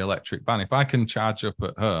with the electric van. If I can charge up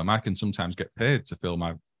at home, I can sometimes get paid to fill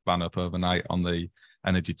my van up overnight on the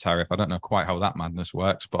energy tariff. I don't know quite how that madness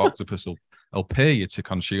works, but Octopus will pay you to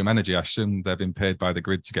consume energy. I assume they've been paid by the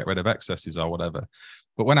grid to get rid of excesses or whatever.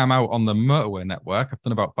 But when I'm out on the motorway network, I've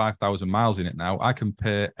done about 5,000 miles in it now, I can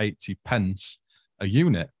pay 80 pence a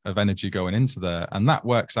unit of energy going into there. And that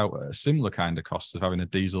works out at a similar kind of cost of having a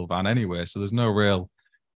diesel van anyway. So there's no real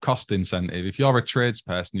cost incentive. If you're a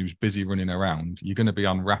tradesperson who's busy running around, you're going to be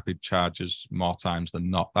on rapid charges more times than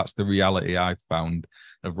not. That's the reality I've found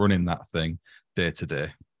of running that thing day to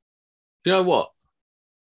day. You know what?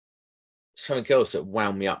 Something else that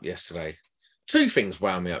wound me up yesterday. Two things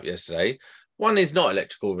wound me up yesterday. One is not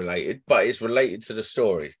electrical related, but it's related to the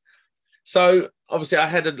story. So obviously I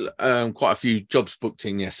had quite a few jobs booked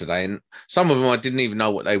in yesterday, and some of them I didn't even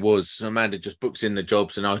know what they was. Amanda just books in the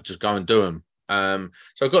jobs and I just go and do them.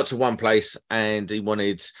 So I got to one place and he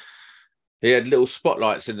had little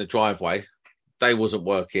spotlights in the driveway. They wasn't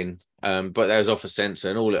working, but there was off a sensor,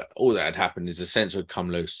 and all that had happened is the sensor had come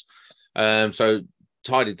loose. So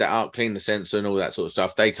tidied that out, cleaned the sensor and all that sort of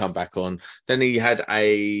stuff. They come back on. Then he had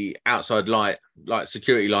a outside light, like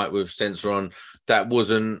security light with sensor on, that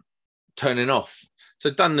wasn't turning off. So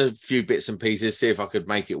done a few bits and pieces, see if I could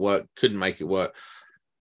make it work. Couldn't make it work.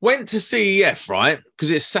 Went to CEF, right? Because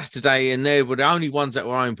it's Saturday and they were the only ones that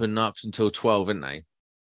were open up until 12, weren't they?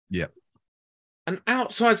 Yeah. An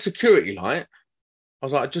outside security light. I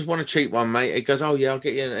was like, I just want a cheap one, mate. He goes, oh yeah, I'll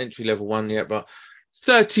get you an entry level one, yeah, but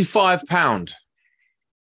 £35.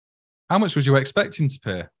 How much was you expecting to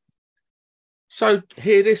pay? So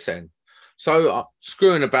hear this then. So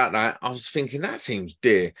screwing about that, I was thinking that seems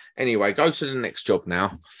dear. Anyway, go to the next job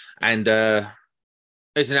now, and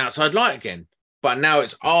there's an outside light again, but now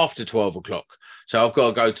it's after 12 o'clock. So I've got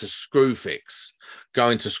to go to Screwfix.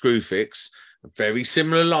 Going to Screwfix, very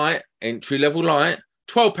similar light, entry level light,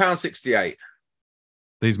 £12.68.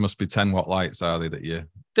 These must be 10-watt lights, are they?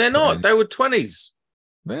 They're not. They were 20s.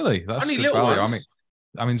 Really? That's only good little value. ones.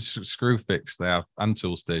 I mean, Screwfix, they have, and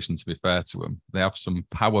Toolstation, to be fair to them, they have some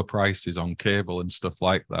power prices on cable and stuff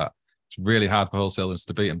like that. It's really hard for wholesalers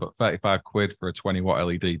to beat them, but 35 quid for a 20-watt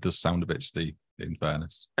LED does sound a bit steep, in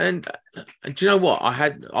fairness. And do you know what?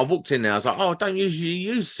 I walked in there, I was like, oh, I don't usually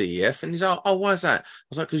use CEF. And he's like, oh, why is that? I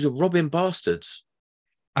was like, because you're robbing bastards.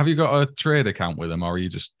 Have you got a trade account with them, or are you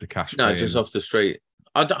just the cash No, paying? just off the street.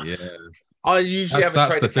 I don't. Yeah. I usually have a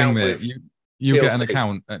trade account with You get an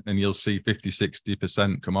account and you'll see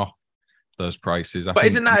 50-60% come off those prices. But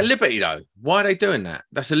isn't that a liberty, though? Why are they doing that?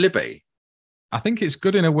 That's a liberty. I think it's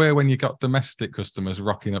good in a way when you got domestic customers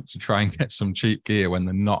rocking up to try and get some cheap gear when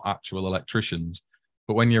they're not actual electricians.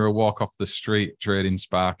 But when you're a walk off the street trading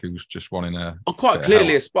spark who's just wanting a... I'm quite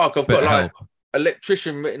clearly a spark. I've got like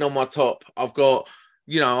electrician written on my top. I've got,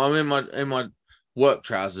 I'm in my work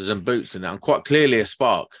trousers and boots and that. I'm quite clearly a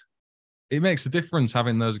spark. It makes a difference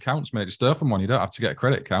having those accounts, mate. Just open one. You don't have to get a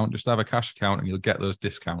credit account. Just have a cash account and you'll get those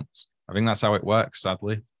discounts. I think that's how it works,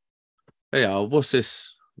 sadly. Yeah, what's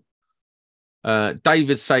this?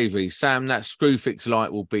 David Savory. Sam, that Screwfix light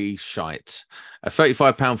will be shite. A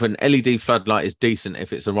 £35 for an LED floodlight is decent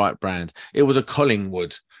if it's the right brand. It was a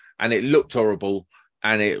Collingwood and it looked horrible.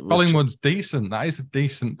 And Collingwood's decent. That is a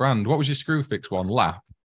decent brand. What was your Screwfix one? Lap?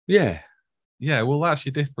 Yeah. Yeah, well, that's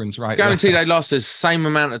your difference, right? Guarantee they last the same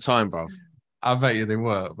amount of time, bro. I bet you they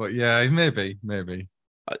were, but yeah, maybe.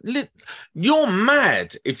 You're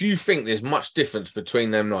mad if you think there's much difference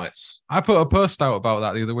between them lights. I put a post out about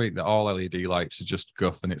that the other week that all LED lights are just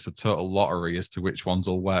guff, and it's a total lottery as to which ones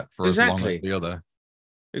will work for as long as the other.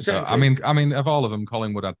 Exactly. So, I mean, of all of them,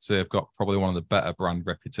 Collingwood, I'd say, have got probably one of the better brand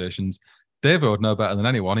reputations. Dave would know better than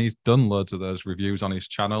anyone. He's done loads of those reviews on his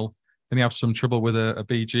channel. Didn't he have some trouble with a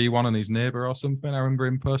BG one on his neighbour or something? I remember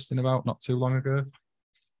him posting about not too long ago.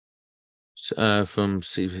 They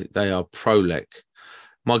are Prolec.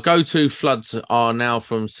 My go-to floods are now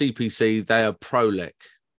from CPC. They are Prolec.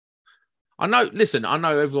 I know. Listen, I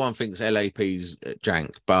know everyone thinks LAP's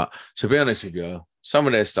jank, but to be honest with you, some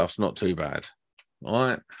of their stuff's not too bad. All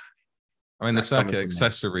right. I mean, the circuit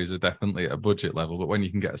accessories are definitely at a budget level, but when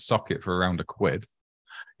you can get a socket for around £1.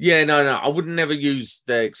 Yeah, no, I would never use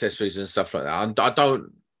their accessories and stuff like that. I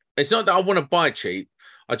don't. It's not that I want to buy cheap.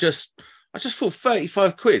 I just thought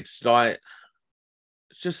 35 quid, like,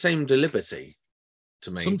 it just seemed a liberty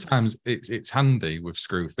to me. Sometimes it's handy with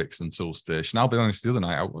Screwfix and Toolstation. I'll be honest, the other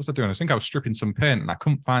night, what was I doing? I think I was stripping some paint and I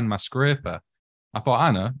couldn't find my scraper. I thought,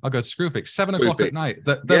 Anna, I'll go to Screwfix. 7 o'clock at night.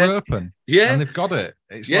 They're open. Yeah. And they've got it.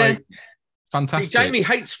 It's like fantastic. Jamie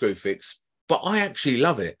hates Screwfix, but I actually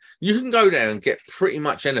love it. You can go there and get pretty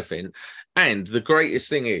much anything. And the greatest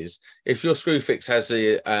thing is, if your Screwfix has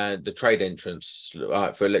the trade entrance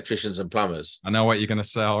for electricians and plumbers. I know what you're going to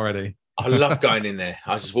say already. I love going in there.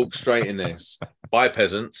 I just walk straight in there. Bye,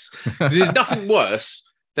 peasants. There's nothing worse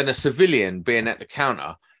than a civilian being at the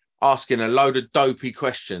counter asking a load of dopey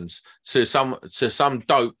questions to some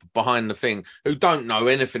dope behind the thing who don't know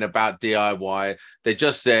anything about DIY. They're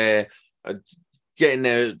just there getting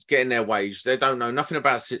their wage. They don't know nothing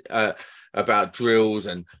about drills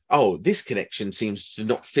and, oh, this connection seems to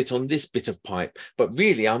not fit on this bit of pipe, but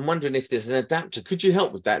really I'm wondering if there's an adapter. Could you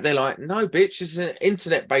help with that? They're like, no, bitch, this is an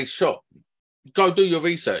internet-based shop. Go do your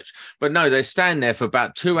research. But no, they stand there for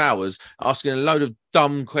about 2 hours asking a load of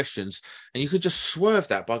dumb questions, and you could just swerve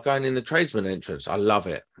that by going in the tradesman entrance. I love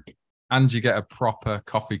it. And you get a proper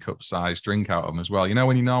coffee cup size drink out of them as well. You know,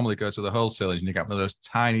 when you normally go to the wholesalers and you get one of those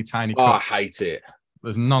tiny cups. I hate it.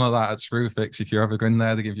 There's none of that at Screwfix. If you're ever going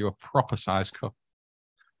there, they give you a proper size cup.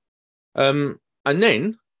 And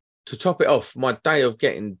then, to top it off, my day of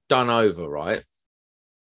getting done over, right?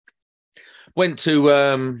 Went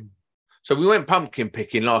to... So we went pumpkin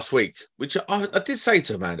picking last week, which I did say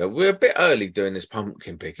to Amanda, we're a bit early doing this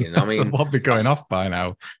pumpkin picking. I mean, I'll be going off by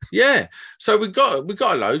now. Yeah. So we got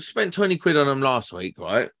a load, spent 20 quid on them last week,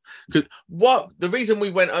 right? Because the reason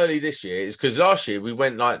we went early this year is because last year we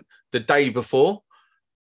went like the day before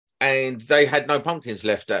and they had no pumpkins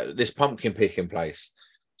left at this pumpkin picking place.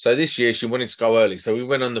 So this year she wanted to go early. So we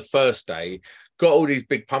went on the first day, got all these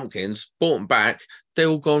big pumpkins, bought them back. They're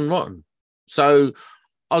all gone rotten. So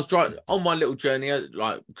I was driving on my little journey,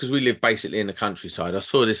 like, because we live basically in the countryside. I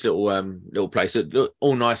saw this little place that looked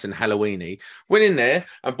all nice and Halloweeny. Went in there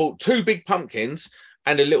and bought 2 big pumpkins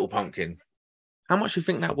and a little pumpkin. How much do you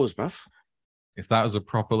think that was, bruv? If that was a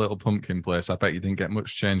proper little pumpkin place, I bet you didn't get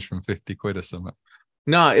much change from 50 quid or something.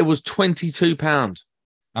 No, it was £22.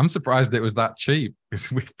 I'm surprised it was that cheap because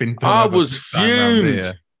we've been done. I was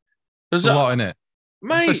fumed. There's a lot in it,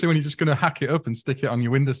 mate. Especially when you're just going to hack it up and stick it on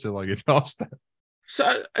your windowsill or your doorstep.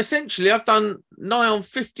 So essentially, I've done nigh on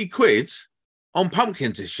 50 quid on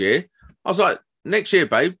pumpkins this year. I was like, next year,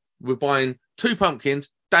 babe, we're buying 2 pumpkins.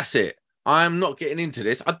 That's it. I am not getting into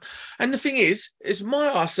this. And the thing is, it's my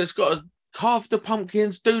ass that's got to carve the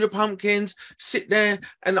pumpkins, do the pumpkins, sit there,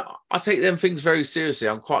 and I take them things very seriously.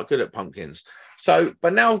 I'm quite good at pumpkins. So,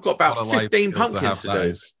 but now I've got about 15 pumpkins to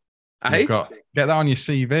do. Hey? Get that on your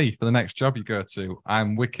CV for the next job you go to.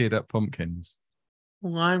 I'm wicked at pumpkins.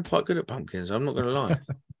 Well, I'm quite good at pumpkins. I'm not going to lie.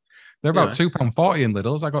 They're about £2.40 in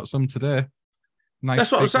Lidl's. I got some today. Nice.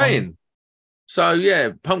 That's what I'm saying. So, yeah,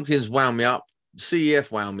 pumpkins wound me up. CEF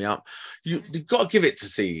wound me up. You've got to give it to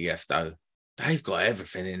CEF, though. They've got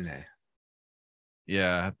everything in there.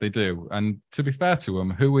 Yeah, they do. And to be fair to them,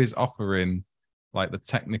 who is offering like the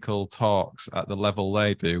technical talks at the level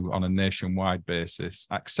they do on a nationwide basis,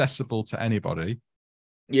 accessible to anybody?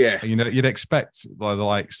 Yeah. You know, you'd expect the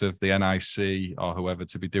likes of the NIC or whoever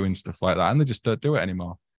to be doing stuff like that, and they just don't do it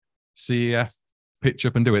anymore. CEF pitch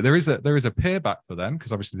up and do it. There is a payback for them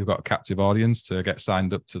because obviously they've got a captive audience to get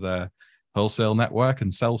signed up to their wholesale network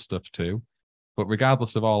and sell stuff to. But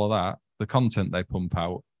regardless of all of that, the content they pump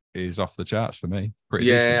out is off the charts for me. Pretty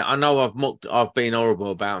decent. I know I've been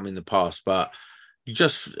horrible about them in the past, but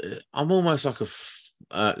I'm almost like a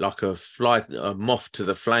moth to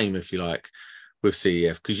the flame, if you like, with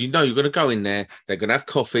CEF, because you're going to go in there, they're going to have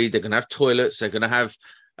coffee, they're going to have toilets, they're going to have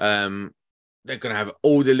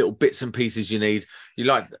all the little bits and pieces you need.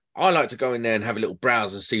 I like to go in there and have a little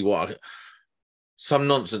browse and see some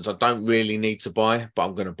nonsense I don't really need to buy, but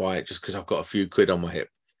I'm going to buy it just because I've got a few quid on my hip.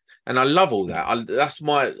 And I love all that. I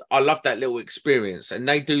love that little experience. And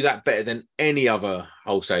they do that better than any other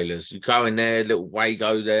wholesalers. You go in there, a little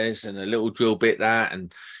Wago this and a little drill bit that.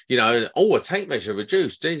 And, a tape measure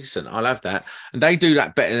reduced. Decent. I love that. And they do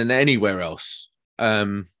that better than anywhere else.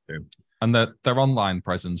 And their online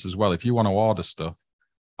presence as well. If you want to order stuff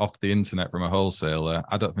off the internet from a wholesaler,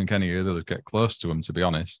 I don't think any others get close to them, to be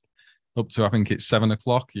honest. Up to, I think it's 7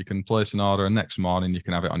 o'clock, you can place an order, and next morning you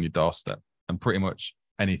can have it on your doorstep, and pretty much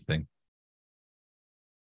anything.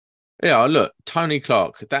 Yeah, look, Tony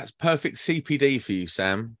Clark, that's perfect CPD for you,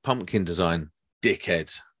 Sam. Pumpkin design,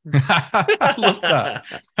 dickhead. I love that.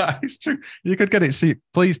 That is true. You could get it.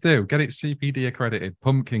 Please do get it CPD accredited.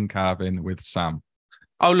 Pumpkin carving with Sam.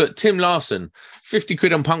 Oh, look, Tim Larson, 50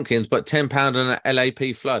 quid on pumpkins, but £10 on an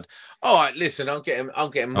LAP flood. All right, listen, I'll get him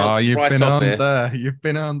Oh, you've right been off on here. there. You've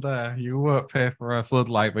been on there. You won't pay for a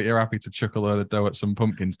floodlight, but you're happy to chuck a load of dough at some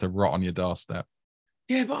pumpkins to rot on your doorstep.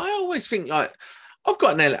 Yeah, but I always think, like, I've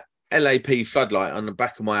got an LAP floodlight on the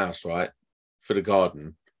back of my house, right, for the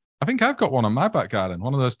garden. I think I've got one on my back garden,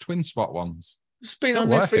 one of those twin spot ones. It's been on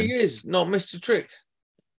there for years, not missed a trick.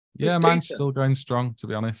 Yeah, mine's still going strong, to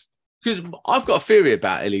be honest. Because I've got a theory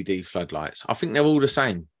about LED floodlights. I think they're all the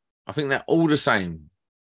same. I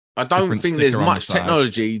don't think there's much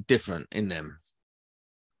technology different in them.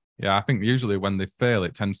 Yeah, I think usually when they fail,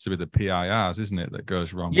 it tends to be the PIRs, isn't it, that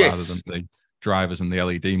goes wrong rather than the drivers and the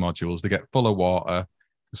LED modules. They get full of water.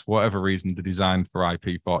 Because for whatever reason, they're designed for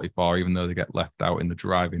IP44, even though they get left out in the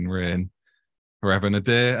driving rain forever and a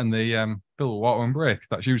day, and they fill with water and break.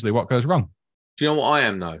 That's usually what goes wrong. Do you know what I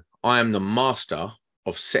am, though? I am the master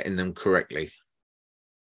of setting them correctly.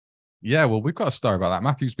 Yeah, well, we've got a story about that.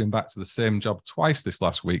 Matthew's been back to the same job twice this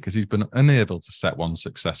last week because he's been unable to set one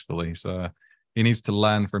successfully. So he needs to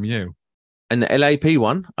learn from you. And the LAP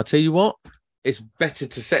one, I'll tell you what, it's better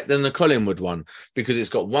to set than the Collingwood one because it's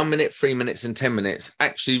got 1 minute, 3 minutes, and 10 minutes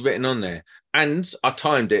actually written on there. And I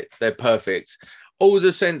timed it. They're perfect. All the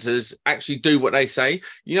sensors actually do what they say.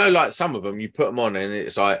 You know, like some of them, you put them on and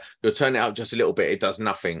it's like, you'll turn it up just a little bit. It does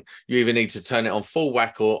nothing. You either need to turn it on full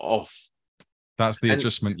whack or off. That's the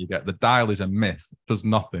adjustment you get. The dial is a myth. It does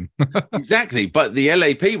nothing. Exactly. But the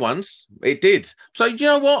LAP ones, it did. So, you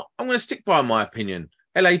know what? I'm going to stick by my opinion.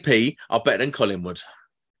 LAP are better than Collingwood.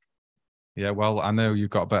 Yeah, well, I know you've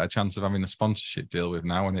got a better chance of having a sponsorship deal with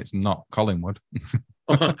now, and it's not Collingwood.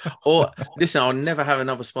 Or, listen, I'll never have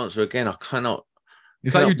another sponsor again. I cannot.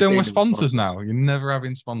 Is that you're done with sponsors now? You're never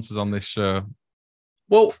having sponsors on this show.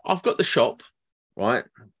 Well, I've got the shop, right?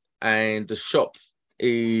 And the shop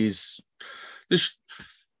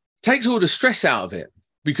takes all the stress out of it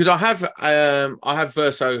because I have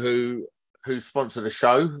Verso who sponsor the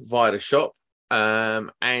show via the shop.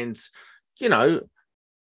 And you know,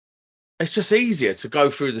 it's just easier to go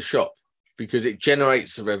through the shop because it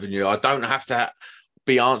generates the revenue. I don't have to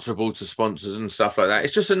be answerable to sponsors and stuff like that.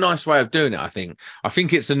 It's just a nice way of doing it, I think. I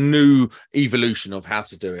think it's a new evolution of how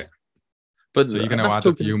to do it. But so you're going to add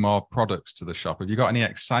a few more products to the shop. Have you got any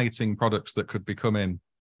exciting products that could be coming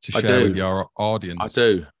to share with your audience?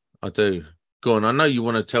 I do. Go on. I know you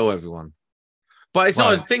want to tell everyone. But it's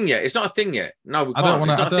not a thing yet. It's not a thing yet. No, we can't.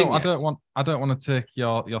 I don't want to take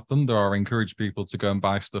your thunder or encourage people to go and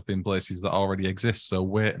buy stuff in places that already exist. So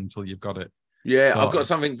wait until you've got it. Yeah, I've got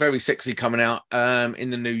something very sexy coming out in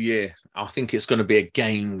the new year. I think it's going to be a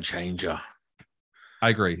game changer. I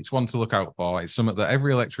agree. It's one to look out for. It's something that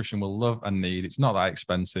every electrician will love and need. It's not that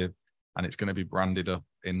expensive, and it's going to be branded up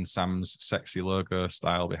in Sam's sexy logo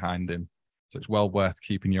style behind him. So it's well worth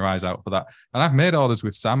keeping your eyes out for that. And I've made orders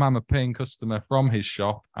with Sam. I'm a paying customer from his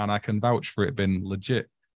shop, and I can vouch for it being legit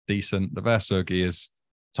decent. The Verso gear's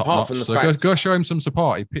top notch. So go show him some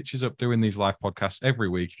support. He pitches up doing these live podcasts every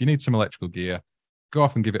week. If you need some electrical gear, go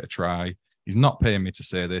off and give it a try. He's not paying me to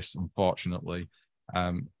say this, unfortunately.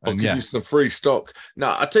 I'll give you some free stock.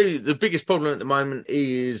 No, I tell you, the biggest problem at the moment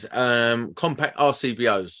is compact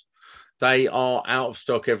RCBOs. They are out of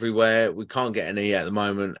stock everywhere. We can't get any at the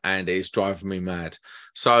moment, and it's driving me mad.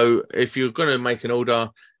 So if you're going to make an order,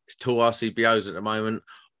 it's two RCBOs at the moment.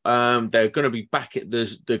 They're going to be back at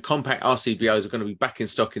the compact RCBOs are going to be back in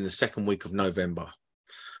stock in the second week of November.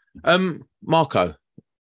 Marco,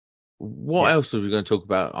 what else are we going to talk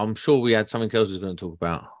about? I'm sure we had something else we were going to talk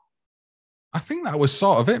about. I think that was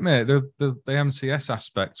sort of it, mate. The MCS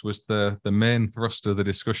aspect was the main thrust of the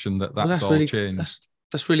discussion. That's all really changed.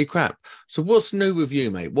 That's really crap. So what's new with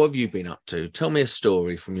you, mate? What have you been up to? Tell me a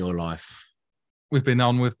story from your life. We've been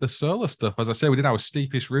on with the solar stuff. As I say, we did our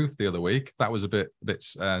steepest roof the other week. That was a bit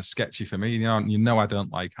sketchy for me. You know I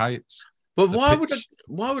don't like heights. But why would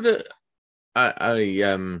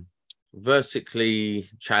a vertically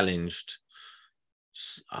challenged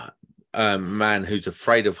man who's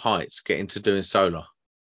afraid of heights get into doing solar?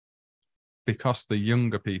 Because the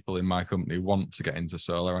younger people in my company want to get into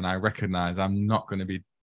solar, and I recognize I'm not going to be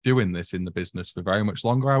doing this in the business for very much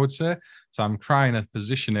longer, I would say. So I'm trying to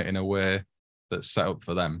position it in a way that's set up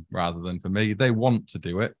for them rather than for me. They want to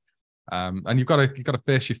do it. And you've got to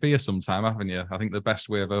face your fear sometime, haven't you? I think the best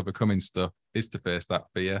way of overcoming stuff is to face that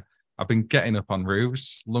fear. I've been getting up on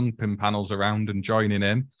roofs, lumping panels around and joining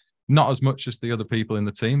in. Not as much as the other people in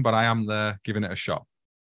the team, but I am there giving it a shot.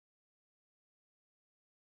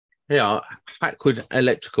 Yeah, Hackwood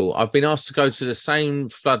Electrical. I've been asked to go to the same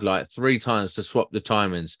floodlight 3 times to swap the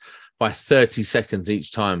timings by 30 seconds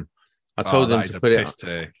each time. I told them to put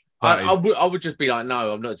it. I would just be like,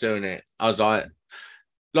 no, I'm not doing it. I was like,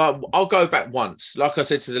 I'll go back once. Like I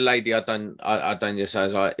said to the lady I done yesterday, I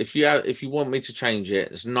was like, if you want me to change it,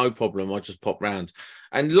 it's no problem. I'll just pop round.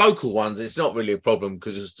 And local ones, it's not really a problem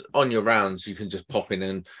because on your rounds you can just pop in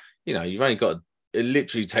and you've only got it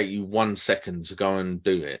literally take you 1 second to go and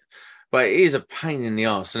do it. But it is a pain in the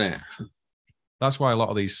arse, isn't it? That's why a lot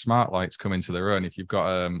of these smart lights come into their own. If you've got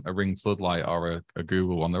a Ring floodlight or a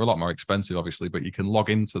Google one, they're a lot more expensive, obviously, but you can log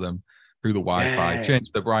into them through the Wi-Fi,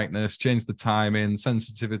 change the brightness, change the timing,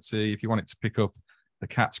 sensitivity. If you want it to pick up the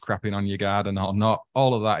cats crapping on your garden or not,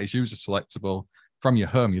 all of that is user selectable from your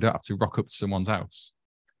home. You don't have to rock up to someone's house.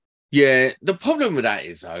 Yeah, the problem with that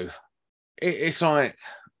is, though, it's like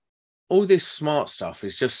all this smart stuff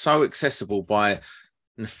is just so accessible by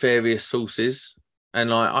nefarious sources. And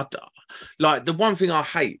like the one thing I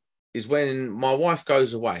hate is when my wife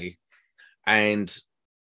goes away and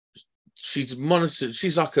she's monitored.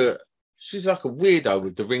 She's like a weirdo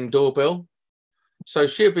with the Ring doorbell. So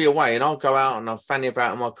she'll be away and I'll go out and I'll fanny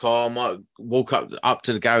about in my car. I might walk up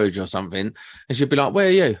to the garage or something. And she'll be like, "Where are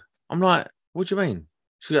you?" I'm like, "What do you mean?"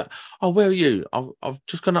 She's like, "Oh, where are you?" I've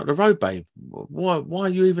just gone up the road, babe. Why are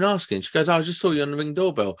you even asking? She goes, "I just saw you on the Ring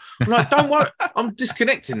doorbell." I'm like, "Don't worry, I'm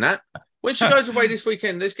disconnecting that." When she goes away this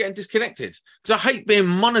weekend, it's getting disconnected because I hate being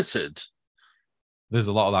monitored. There's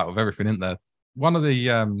a lot of that with everything, isn't there? One of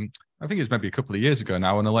the, I think it was maybe a couple of years ago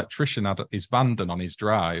now, an electrician had his van done on his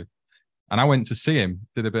drive. And I went to see him,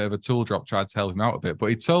 did a bit of a tool drop, tried to help him out a bit.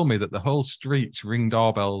 But he told me that the whole street's Ring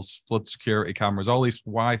doorbells, flood security cameras, all these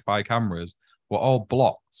Wi-Fi cameras were all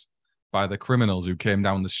blocked by the criminals who came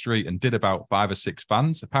down the street and did about 5 or 6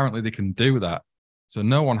 vans. Apparently they can do that. So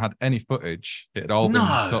no one had any footage. It had all been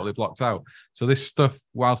totally blocked out. So this stuff,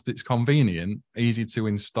 whilst it's convenient, easy to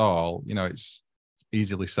install, it's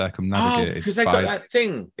easily circumnavigated. Because they got that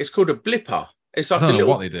thing. It's called a blipper. It's like I don't know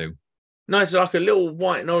what they do. No, it's like a little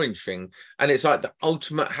white and orange thing, and it's like the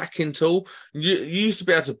ultimate hacking tool. You used to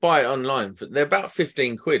be able to buy it online. They're about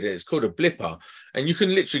 15 quid. It's called a blipper, and you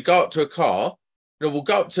can literally go up to a car. We'll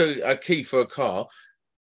go up to a key for a car,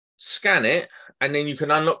 scan it, and then you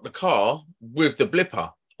can unlock the car with the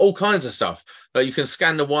blipper. All kinds of stuff. Like you can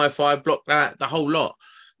scan the Wi-Fi, block that, the whole lot.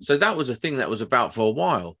 So that was a thing that was about for a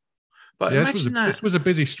while. But yeah, this was a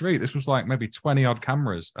busy street. This was like maybe 20 odd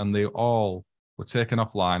cameras, and they all were taken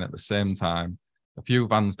offline at the same time. A few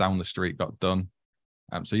vans down the street got done.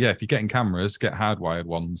 So yeah, if you're getting cameras, get hardwired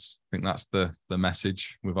ones. I think that's the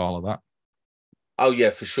message with all of that. Oh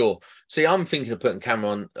yeah, for sure. See, I'm thinking of putting camera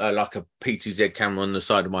on like a PTZ camera on the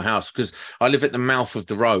side of my house because I live at the mouth of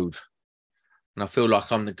the road, and I feel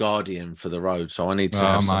like I'm the guardian for the road. So I need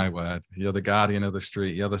to. Oh my word! You're the guardian of the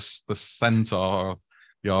street. You're the centaur of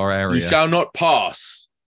your area. You shall not pass.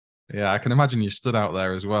 Yeah, I can imagine you stood out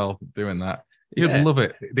there as well doing that. You'd love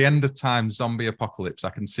it. The end of time zombie apocalypse.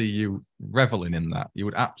 I can see you reveling in that. You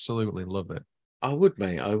would absolutely love it. I would,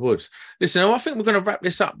 mate. I would. Listen, I think we're going to wrap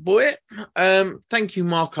this up, boy. Thank you,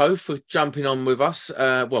 Marco, for jumping on with us.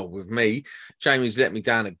 Well, with me. Jamie's let me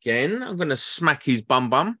down again. I'm going to smack his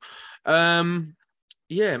bum.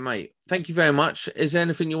 Yeah, mate. Thank you very much. Is there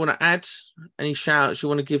anything you want to add? Any shout-outs you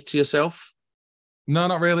want to give to yourself? No,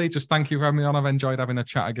 not really. Just thank you for having me on. I've enjoyed having a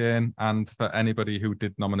chat again. And for anybody who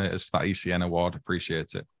did nominate us for that ECN award,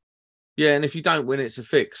 appreciate it. Yeah, and if you don't win, it's a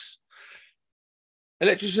fix.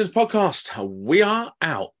 Electricians Podcast, we are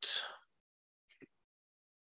out.